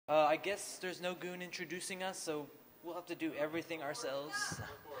I guess there's no goon introducing us, so we'll have to do everything ourselves.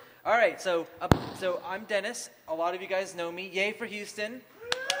 All right, so I'm Dennis. A lot of you guys know me. Yay for Houston.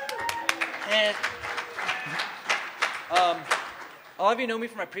 And a lot of you know me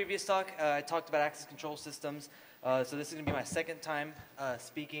from my previous talk. I talked about access control systems. So this is going to be my second time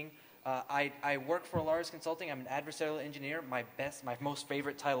speaking. I work for LARES Consulting. I'm an adversarial engineer, my most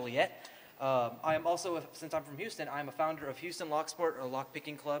favorite title yet. I am also, since I'm from Houston, I'm a founder of Houston Lockport, or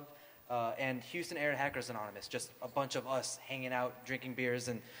Lockpicking Club, and Houston Area Hackers Anonymous, just a bunch of us hanging out, drinking beers,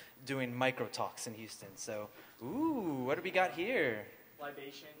 and doing micro talks in Houston. So, ooh, what do we got here?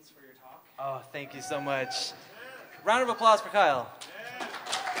 Libations for your talk. Oh, thank you so much. Round of applause for Kyle.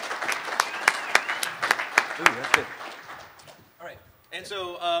 Ooh, that's good. All right. And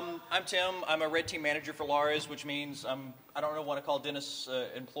so I'm Tim. I'm a red team manager for LARES, which means I don't want to call Dennis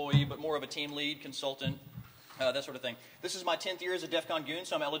employee, but more of a team lead, consultant, that sort of thing. This is my 10th year as a DEF CON goon,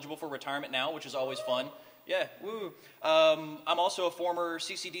 so I'm eligible for retirement now, which is always fun. Yeah, woo. I'm also a former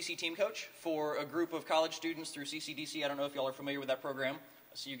CCDC team coach for a group of college students through CCDC. I don't know if y'all are familiar with that program.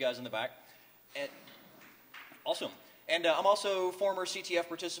 I see you guys in the back. Awesome. And I'm also former CTF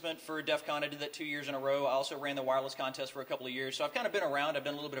participant for DEF CON. I did that 2 years in a row. I also ran the wireless contest for a couple of years. So I've kind of been around. I've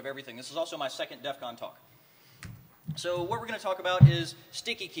done a little bit of everything. This is also my second DEF CON talk. So what we're going to talk about is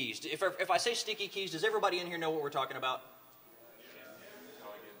sticky keys. If I say sticky keys, does everybody in here know what we're talking about?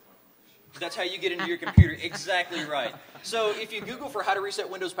 That's how you get into your computer. Exactly right. So if you Google for how to reset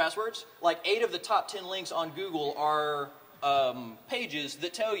Windows passwords, like 8 of the top 10 links on Google are pages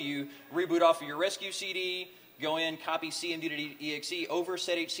that tell you reboot off of your rescue CD, go in, copy cmd.exe, over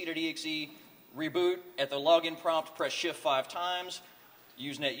sethc.exe, reboot. At the login prompt, press shift 5 times,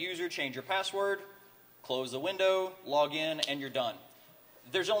 use NetUser, change your password, close the window, log in, and you're done.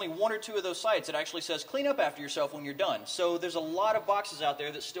 There's only 1 or 2 of those sites that actually says clean up after yourself when you're done. So there's a lot of boxes out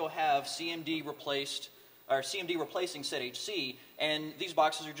there that still have CMD replaced, or CMD replacing sethc, and these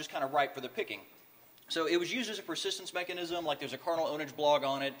boxes are just kind of ripe for the picking. So it was used as a persistence mechanism, like there's a kernel ownage blog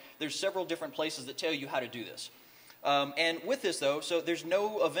on it. There's several different places that tell you how to do this. And with this though, so there's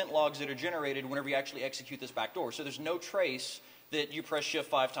no event logs that are generated whenever you actually execute this backdoor. So there's no trace that you press shift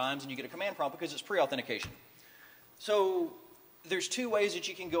 5 times and you get a command prompt because it's pre-authentication. So there's 2 ways that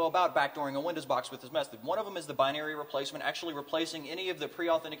you can go about backdooring a Windows box with this method. One of them is the binary replacement, actually replacing any of the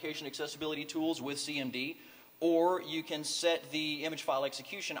pre-authentication accessibility tools with CMD. Or you can set the image file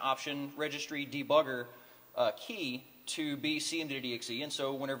execution option registry debugger key to be cmd.exe. And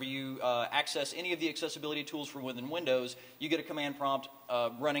so whenever you access any of the accessibility tools from within Windows, you get a command prompt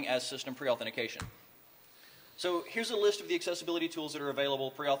running as system pre-authentication. So here's a list of the accessibility tools that are available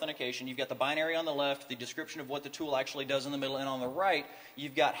pre-authentication. You've got the binary on the left, the description of what the tool actually does in the middle, and on the right,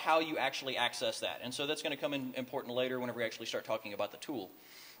 you've got how you actually access that. And so that's going to come in important later whenever we actually start talking about the tool.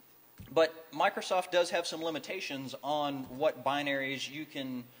 But Microsoft does have some limitations on what binaries you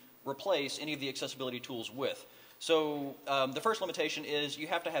can replace any of the accessibility tools with. So the first limitation is you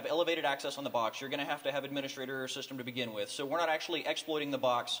have to have elevated access on the box. You're going to have administrator or system to begin with. So we're not actually exploiting the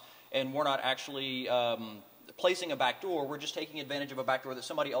box, and we're not actually placing a backdoor. We're just taking advantage of a backdoor that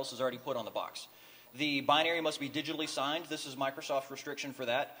somebody else has already put on the box. The binary must be digitally signed. This is Microsoft's restriction for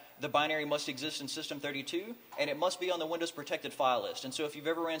that. The binary must exist in System32, and it must be on the Windows protected file list. And so if you've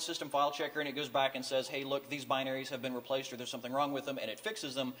ever ran System File Checker and it goes back and says, hey, look, these binaries have been replaced or there's something wrong with them, and it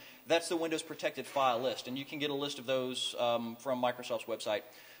fixes them, that's the Windows protected file list. And you can get a list of those from Microsoft's website.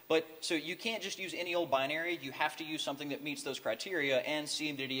 But so you can't just use any old binary. You have to use something that meets those criteria, and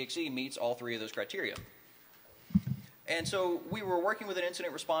cmd.exe meets all 3 of those criteria. And so we were working with an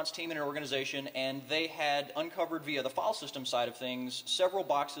incident response team in an organization, and they had uncovered via the file system side of things several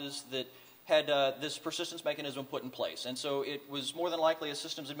boxes that had this persistence mechanism put in place. And so it was more than likely a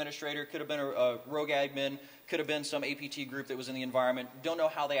systems administrator, could have been a rogue admin, could have been some APT group that was in the environment. Don't know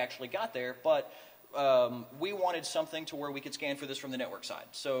how they actually got there, but we wanted something to where we could scan for this from the network side.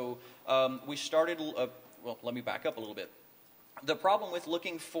 So we started, well, let me back up a little bit. The problem with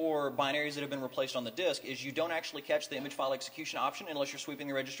looking for binaries that have been replaced on the disk is you don't actually catch the image file execution option unless you're sweeping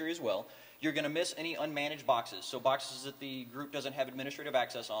the registry as well. You're going to miss any unmanaged boxes, so boxes that the group doesn't have administrative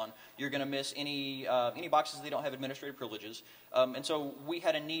access on. You're going to miss any boxes they don't have administrative privileges. And so we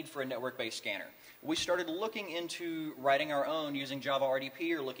had a need for a network-based scanner. We started looking into writing our own using Java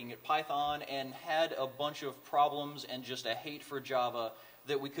RDP or looking at Python, and had a bunch of problems and just a hate for Java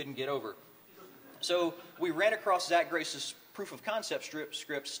that we couldn't get over. So we ran across Zach Grace's proof of concept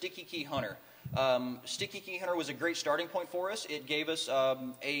script, Sticky Key Hunter. Sticky Key Hunter was a great starting point for us. It gave us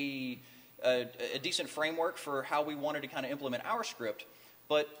a decent framework for how we wanted to kind of implement our script.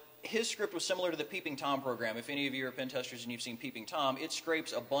 But his script was similar to the Peeping Tom program. If any of you are pen testers and you've seen Peeping Tom, it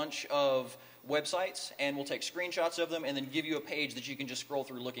scrapes a bunch of websites and will take screenshots of them and then give you a page that you can just scroll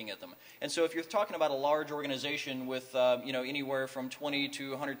through looking at them. And so if you're talking about a large organization with anywhere from 20 to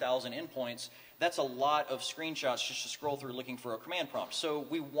 100,000 endpoints, that's a lot of screenshots just to scroll through looking for a command prompt. So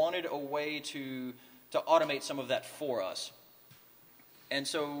we wanted a way to automate some of that for us. And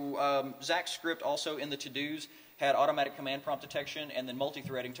so Zach's script also in the to-dos had automatic command prompt detection and then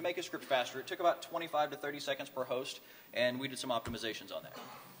multi-threading to make his script faster. It took about 25 to 30 seconds per host, and we did some optimizations on that.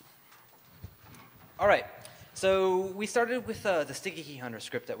 All right, so we started with the sticky key hunter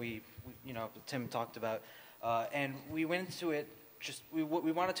script that Tim talked about, and we went into it. We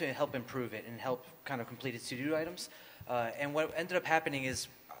wanted to help improve it and help kind of complete its to-do items. And what ended up happening is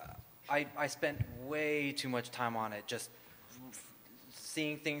I spent way too much time on it, just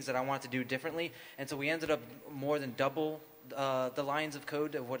seeing things that I wanted to do differently, and so we ended up more than double the lines of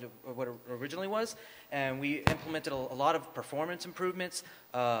code of what it originally was, and we implemented a lot of performance improvements,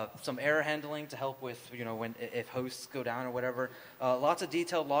 some error handling to help with if hosts go down or whatever, lots of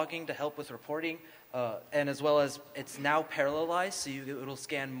detailed logging to help with reporting, and as well as it's now parallelized, so it'll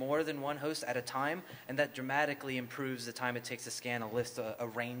scan more than one host at a time, and that dramatically improves the time it takes to scan a list, a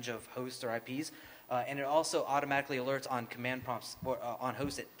range of hosts or IPs. And it also automatically alerts on command prompts or on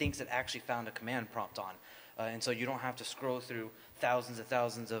hosts it thinks it actually found a command prompt on. And so you don't have to scroll through thousands and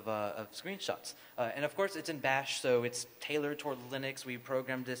thousands of screenshots. And of course, it's in Bash, so it's tailored toward Linux. We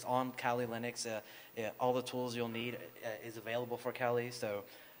programmed this on Kali Linux. All the tools you'll need is available for Kali. So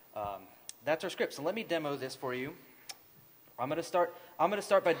that's our script. So let me demo this for you. I'm going to start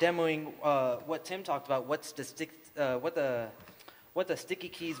by demoing what Tim talked about. What the sticky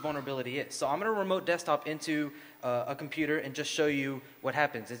keys vulnerability is. So I'm going to remote desktop into a computer and just show you what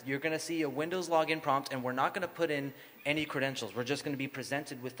happens. You're going to see a Windows login prompt, and we're not going to put in any credentials. We're just going to be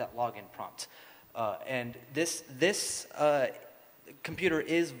presented with that login prompt. And this computer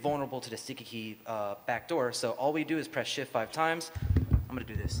is vulnerable to the sticky key backdoor, so all we do is press Shift 5 times. I'm going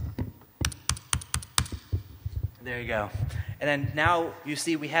to do this. There you go. And then now you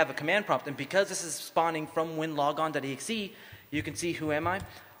see we have a command prompt, and because this is spawning from winlogon.exe, you can see who am I?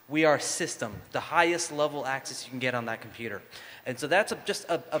 We are system, the highest level access you can get on that computer. And so that's just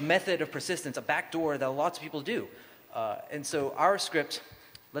a method of persistence, a backdoor that lots of people do. And so our script,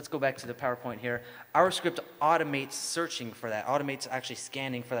 let's go back to the PowerPoint here. Our script automates searching for that, automates actually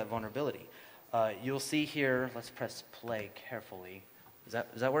scanning for that vulnerability. You'll see here, let's press play carefully.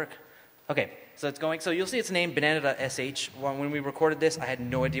 Does that work? Okay, so it's going. So you'll see it's named banana.sh. When we recorded this, I had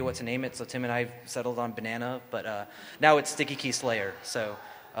no idea what to name it, so Tim and I settled on banana, but now it's Sticky Key Slayer. So,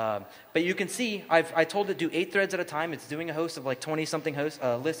 but you can see I told it to do 8 threads at a time. It's doing a host of like 20-something hosts,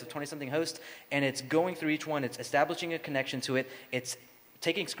 list of 20-something hosts, and it's going through each one. It's establishing a connection to it. It's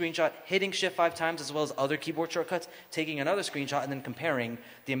taking screenshot, hitting Shift 5 times, as well as other keyboard shortcuts, taking another screenshot, and then comparing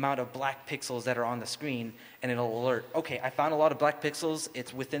the amount of black pixels that are on the screen, and it'll alert, okay, I found a lot of black pixels.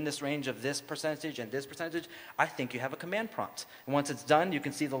 It's within this range of this percentage and this percentage. I think you have a command prompt. And once it's done, you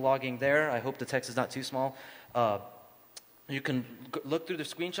can see the logging there. I hope the text is not too small. You can look through the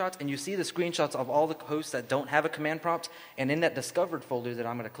screenshots, and you see the screenshots of all the hosts that don't have a command prompt. And in that discovered folder that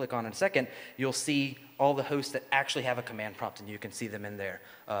I'm going to click on in a second, you'll see all the hosts that actually have a command prompt, and you can see them in there.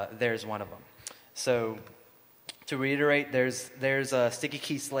 There's one of them. So to reiterate, there's a Sticky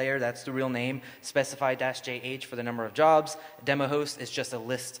Key Slayer. That's the real name. Specify -JH for the number of jobs. Demo host is just a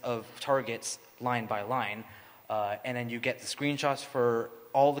list of targets line by line. And then you get the screenshots for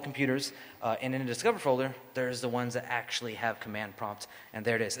all the computers, and in the Discover folder, there's the ones that actually have command prompt, and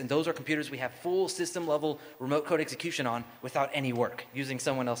there it is. And those are computers we have full system level remote code execution on without any work, using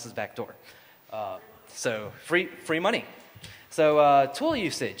someone else's backdoor. So free money. So tool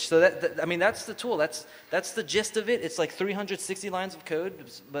usage. So I mean that's the tool. That's the gist of it. It's like 360 lines of code,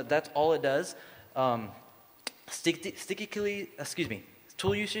 but that's all it does. Tool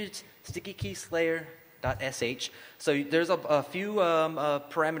usage, Sticky Key Slayer. .sh. So there's a few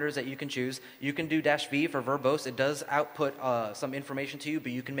parameters that you can choose. You can do -v for verbose. It does output some information to you,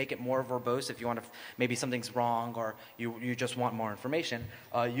 but you can make it more verbose if you want to, maybe something's wrong or you just want more information.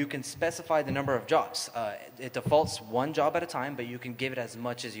 You can specify the number of jobs. It defaults 1 job at a time, but you can give it as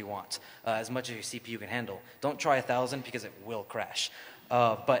much as you want, as much as your CPU can handle. Don't try 1,000 because it will crash.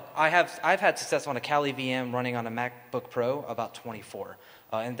 But I've had success on a Kali VM running on a MacBook Pro, about 24.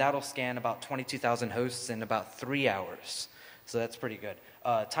 And that'll scan about 22,000 hosts in about 3 hours. So that's pretty good.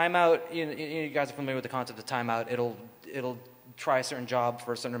 Timeout, you guys are familiar with the concept of timeout. It'll try a certain job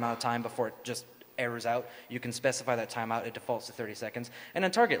for a certain amount of time before it just errors out. You can specify that timeout. It defaults to 30 seconds. And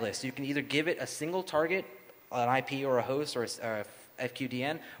then target list. You can either give it a single target, an IP or a host or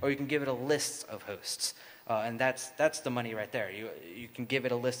FQDN, or you can give it a list of hosts. And that's the money right there. You can give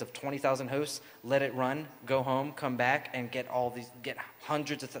it a list of 20,000 hosts, let it run, go home, come back, and get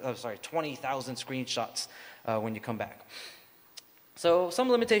hundreds of 20,000 screenshots when you come back. So some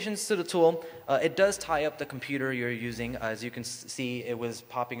limitations to the tool. It does tie up the computer you're using. As you can see, it was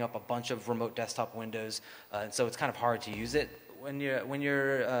popping up a bunch of remote desktop windows, so it's kind of hard to use it.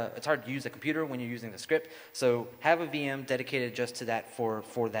 It's hard to use the computer when you're using the script. So have a VM dedicated just to that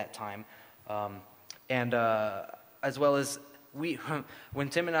for that time. And as well as when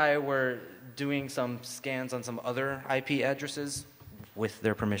Tim and I were doing some scans on some other IP addresses, with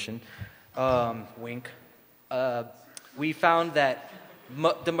their permission, wink, we found that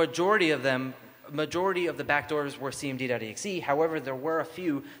the majority of the backdoors were cmd.exe. However, there were a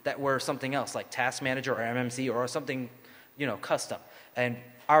few that were something else, like Task Manager or MMC or something, custom. And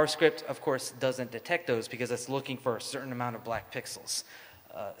our script, of course, doesn't detect those because it's looking for a certain amount of black pixels.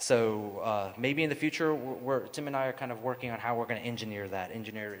 So maybe in the future, Tim and I are kind of working on how we're going to engineer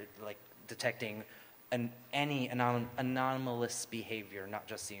like detecting any anomalous behavior, not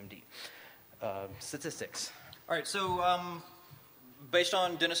just CMD. Statistics. All right, so based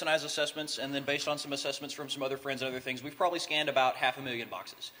on Dennis and I's assessments, and then based on some assessments from some other friends and other things, we've probably scanned about 500,000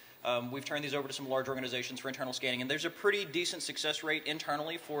 boxes. We've turned these over to some large organizations for internal scanning, and there's a pretty decent success rate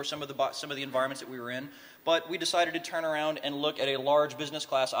internally for some of the environments that we were in. But we decided to turn around and look at a large business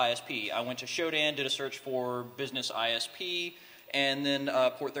class ISP. I went to Shodan, did a search for business ISP, and then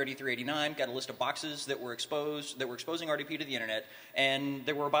port 3389, got a list of boxes that were exposing RDP to the internet, and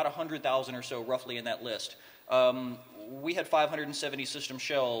there were about 100,000 or so roughly in that list. We had 570 system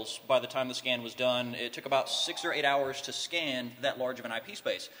shells by the time the scan was done. It took about 6 or 8 hours to scan that large of an IP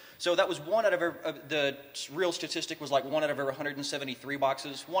space. So that was one out of the real statistic was like 1 out of every 173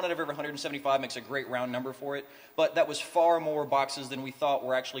 boxes. 1 out of every 175 makes a great round number for it. But that was far more boxes than we thought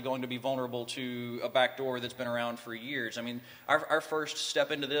were actually going to be vulnerable to a backdoor that's been around for years. I mean, our first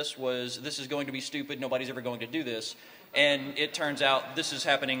step into this was, this is going to be stupid, nobody's ever going to do this. And it turns out this is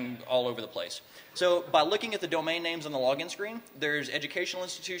happening all over the place. So by looking at the domain names on the login screen, there's educational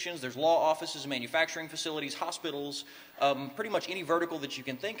institutions, there's law offices, manufacturing facilities, hospitals, pretty much any vertical that you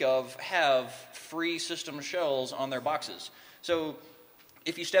can think of have free system shells on their boxes. So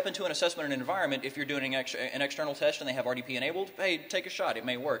if you step into an assessment in an environment, if you're doing an external test and they have RDP enabled, hey, take a shot, it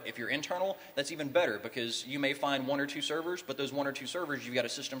may work. If you're internal, that's even better because you may find 1 or 2 servers, but those 1 or 2 servers you've got a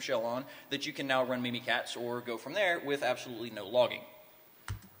system shell on that you can now run Mimikatz or go from there with absolutely no logging.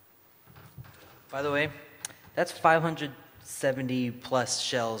 By the way, that's 570 plus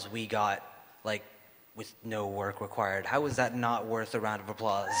shells we got, like, with no work required. How is that not worth a round of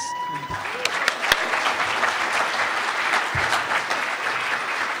applause?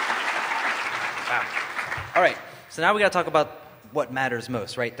 Wow. All right, so now we got to talk about what matters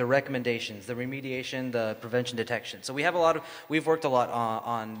most, right? The recommendations, the remediation, the prevention detection. So we've worked a lot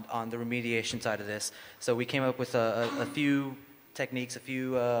on the remediation side of this. So we came up with a few techniques, a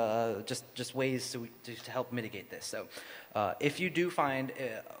few just ways to help mitigate this. So if you do find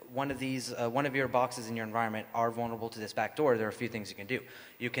one of your boxes in your environment are vulnerable to this backdoor, there are a few things you can do.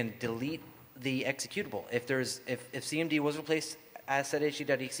 You can delete the executable. If CMD was replaced as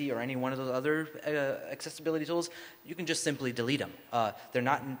sethd.exe or any one of those other accessibility tools, you can just simply delete them. They're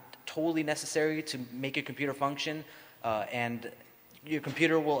not totally necessary to make your computer function, and your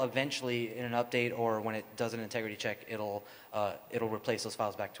computer will eventually, in an update or when it does an integrity check, it'll replace those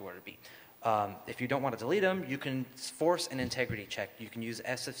files back to where to be. If you don't want to delete them, you can force an integrity check. You can use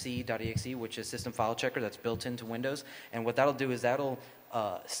sfc.exe, which is System File Checker that's built into Windows, and what that'll do is that'll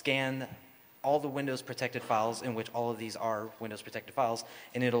scan all the Windows protected files, in which all of these are Windows protected files,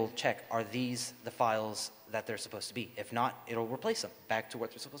 and it'll check, are these the files that they're supposed to be? If not, it'll replace them back to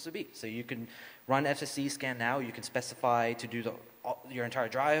what they're supposed to be. So you can run FSC scan now. You can specify to do your entire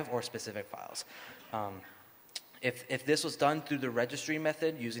drive or specific files. If this was done through the registry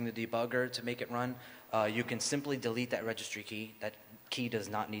method, using the debugger to make it run, you can simply delete that registry key. That key does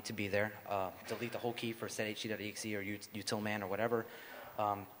not need to be there. Delete the whole key for sethd.exe or utilman or whatever.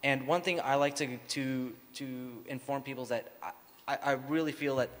 And one thing I like to inform people is that I really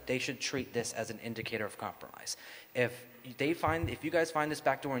feel that they should treat this as an indicator of compromise. If you guys find this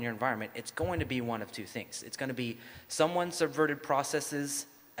backdoor in your environment, it's going to be one of two things. It's going to be someone subverted processes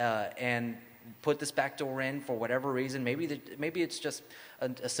and put this backdoor in for whatever reason. Maybe it's just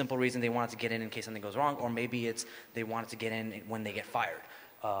a simple reason they wanted to get in case something goes wrong, or maybe it's they wanted to get in when they get fired.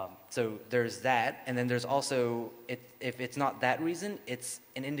 So there's that, and then there's also, if it's not that reason, it's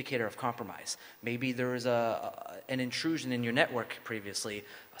an indicator of compromise. Maybe there was an intrusion in your network previously,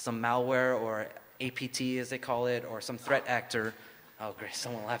 some malware or APT as they call it, or some threat actor Oh, great.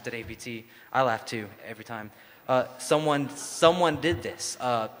 Someone laughed at APT. I laugh too every time. Someone did this.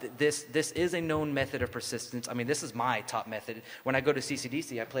 This is a known method of persistence. I mean, this is my top method. When I go to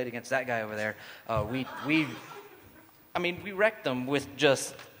CCDC, I played against that guy over there. We wrecked them with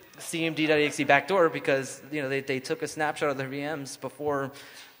just cmd.exe backdoor because, you know, they took a snapshot of their VMs before,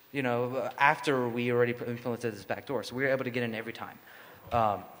 you know, after we already implemented this backdoor. So we were able to get in every time.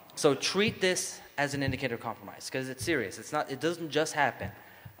 So treat this as an indicator of compromise because it's serious. It doesn't just happen.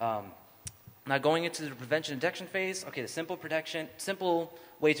 Now going into the prevention and detection phase, okay, the simple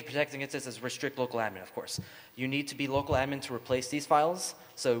way to protect against this is restrict local admin, of course. You need to be local admin to replace these files,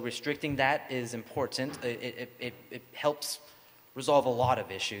 so restricting that is important. It helps resolve a lot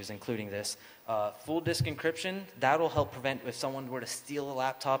of issues, including this. Full disk encryption, that'll help prevent if someone were to steal a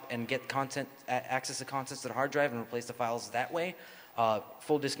laptop and get access to contents to the hard drive and replace the files that way.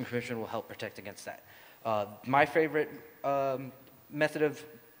 Full disk encryption will help protect against that. My favorite method of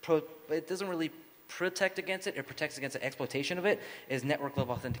it doesn't really protect against it, it protects against the exploitation of it, is network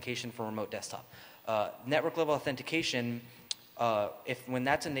level authentication for remote desktop. Network level authentication, when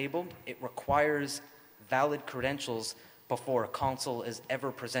that's enabled, it requires valid credentials before a console is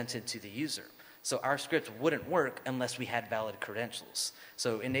ever presented to the user. So our script wouldn't work unless we had valid credentials.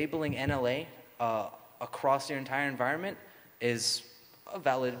 So enabling NLA across your entire environment is a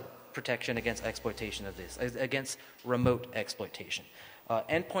valid protection against exploitation of this, against remote exploitation.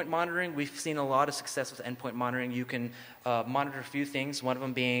 Endpoint monitoring, we've seen a lot of success with endpoint monitoring. You can monitor a few things, one of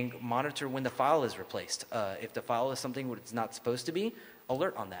them being monitor when the file is replaced. If the file is something what it's not supposed to be,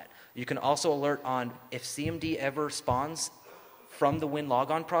 alert on that. You can also alert on if CMD ever spawns from the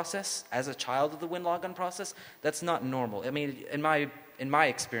WinLogon process, as a child of the WinLogon process, that's not normal. I mean, in my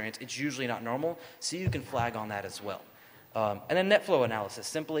experience, it's usually not normal, so you can flag on that as well. And then NetFlow analysis.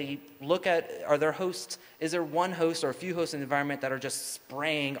 Simply look at, is there one host or a few hosts in the environment that are just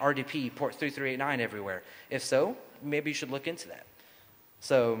spraying RDP, port 3389 everywhere? If so, maybe you should look into that.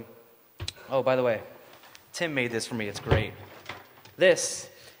 So, oh, by the way, Tim made this for me. It's great. This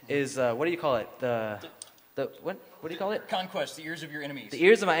is, what do you call it? What do you call it? Conquest, the ears of your enemies. The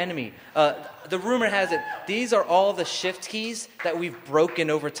ears of my enemy. The rumor has it, these are all the shift keys that we've broken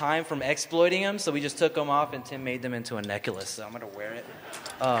over time from exploiting them, so we just took them off and Tim made them into a necklace, so I'm going to wear it.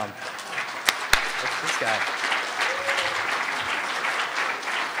 What's this guy?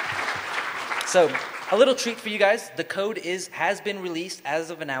 So, a little treat for you guys. The code has been released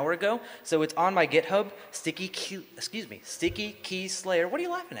as of an hour ago, so it's on my GitHub, Sticky Key Slayer. What are you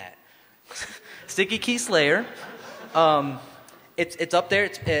laughing at? Sticky Key Slayer. It's up there.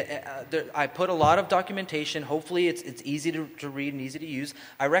 I put a lot of documentation. Hopefully it's easy to read and easy to use.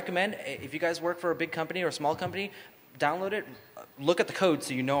 I recommend, if you guys work for a big company or a small company, download it. Look at the code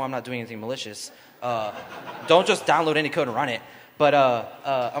so you know I'm not doing anything malicious. Don't just download any code and run it. But,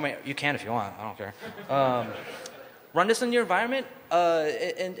 I mean, you can if you want. I don't care. Run this in your environment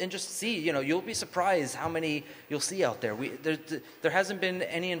and just see. You know, you'll be surprised how many you'll see out there. There hasn't been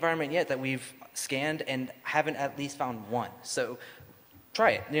any environment yet that we've scanned and haven't at least found one. So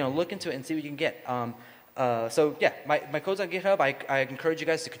try it. You know, look into it and see what you can get. So yeah, my code's on GitHub. I encourage you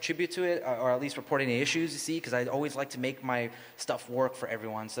guys to contribute to it or at least report any issues you see because I always like to make my stuff work for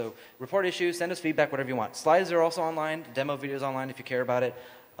everyone. So report issues, send us feedback, whatever you want. Slides are also online. Demo videos online if you care about it.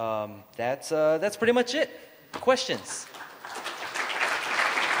 That's pretty much it. Questions?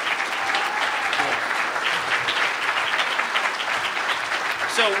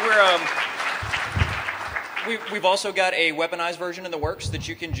 So we've also got a weaponized version in the works that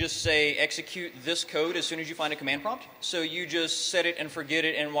you can just say execute this code as soon as you find a command prompt. So you just set it and forget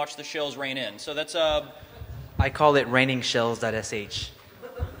it and watch the shells rain in. So that's I call it rainingshells.sh.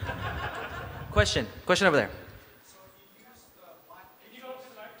 Question over there.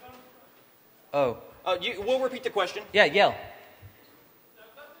 Oh. We'll repeat the question. Yeah, yell.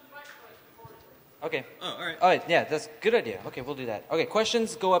 Okay. Oh, all right. All right, yeah, that's a good idea. Okay, we'll do that. Okay,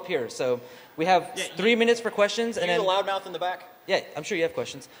 questions go up here. So we have 3 minutes for questions. And then the loudmouth in the back? Yeah, I'm sure you have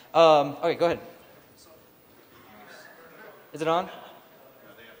questions. Okay, go ahead. Is it on?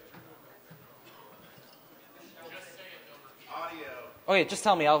 Okay, just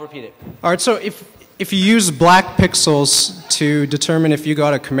tell me. I'll repeat it. All right, so if you use black pixels to determine if you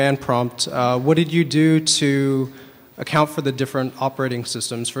got a command prompt, what did you do to account for the different operating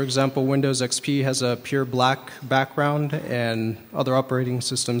systems. For example, Windows XP has a pure black background, and other operating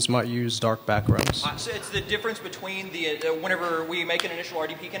systems might use dark backgrounds. So it's the difference between the, whenever we make an initial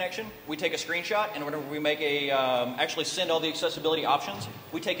RDP connection, we take a screenshot, and whenever we make a, actually send all the accessibility options,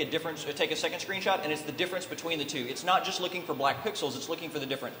 we take a second screenshot, and it's the difference between the two. It's not just looking for black pixels, it's looking for the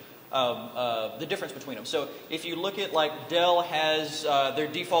difference between them. So if you look at, like, Dell has their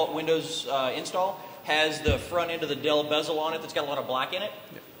default Windows install has the front end of the Dell bezel on it that's got a lot of black in it.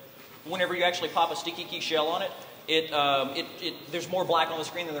 Yep. Whenever you actually pop a sticky key shell on it, there's more black on the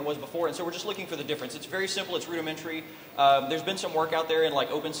screen than there was before, and so we're just looking for the difference. It's very simple, it's rudimentary. There's been some work out there in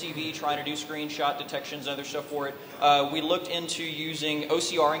like OpenCV trying to do screenshot detections and other stuff for it. We looked into using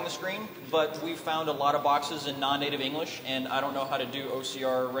OCRing the screen, but we found a lot of boxes in non-native English, and I don't know how to do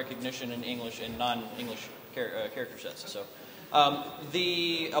OCR recognition in English in non-English character sets. So.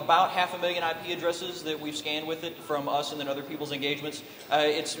 The about 500,000 IP addresses that we've scanned with it from us and then other people's engagements,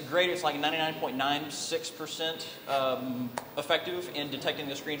 it's great. It's like 99.96% effective in detecting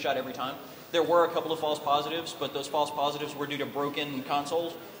the screenshot every time. There were a couple of false positives, but those false positives were due to broken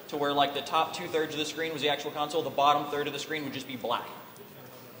consoles, to where like the top 2/3 of the screen was the actual console, the bottom third of the screen would just be black.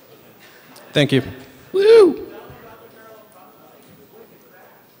 Thank you. Woo!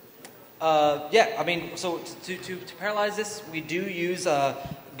 Yeah, I mean, so to parallelize this, we do use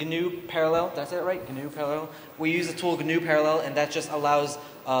GNU Parallel. Did I say that right? GNU Parallel. We use the tool GNU Parallel, and that just allows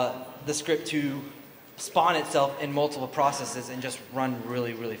the script to spawn itself in multiple processes and just run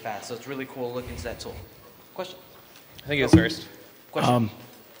really, really fast. So it's really cool to look into that tool. Question? I think it's first. Question?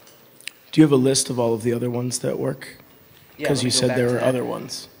 Do you have a list of all of the other ones that work? Because you said there were other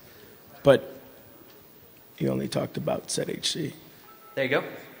ones, but you only talked about SetHC. There you go.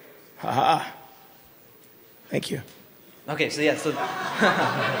 Haha. Thank you. Okay, so yeah, so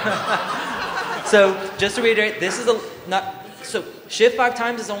so just to reiterate, this is so shift 5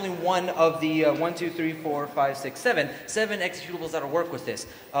 times is only one of the 1, 2, 3, 4, 5, 6, 7 executables that'll work with this.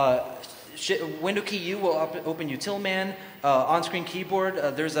 Window key U will open utilman, on-screen keyboard.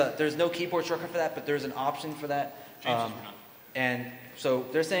 There's no keyboard shortcut for that, but there's an option for that. And so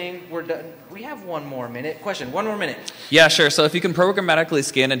they're saying we're done. We have one more minute. Question, one more minute. Yeah, sure. So if you can programmatically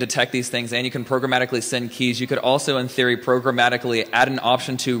scan and detect these things, and you can programmatically send keys, you could also, in theory, programmatically add an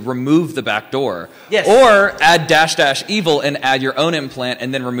option to remove the backdoor. Yes. Or add -- evil and add your own implant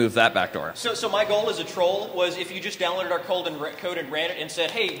and then remove that backdoor. So my goal as a troll was, if you just downloaded our code and ran it and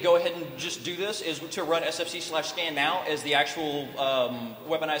said, hey, go ahead and just do this, is to run sfc/scan now as the actual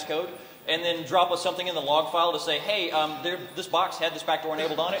weaponized code. And then drop us something in the log file to say, hey, this box had this backdoor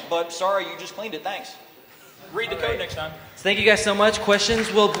enabled on it, but sorry, you just cleaned it, thanks. Read the code next time. So thank you guys so much.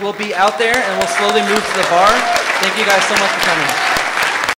 Questions will be out there, and we'll slowly move to the bar. Thank you guys so much for coming.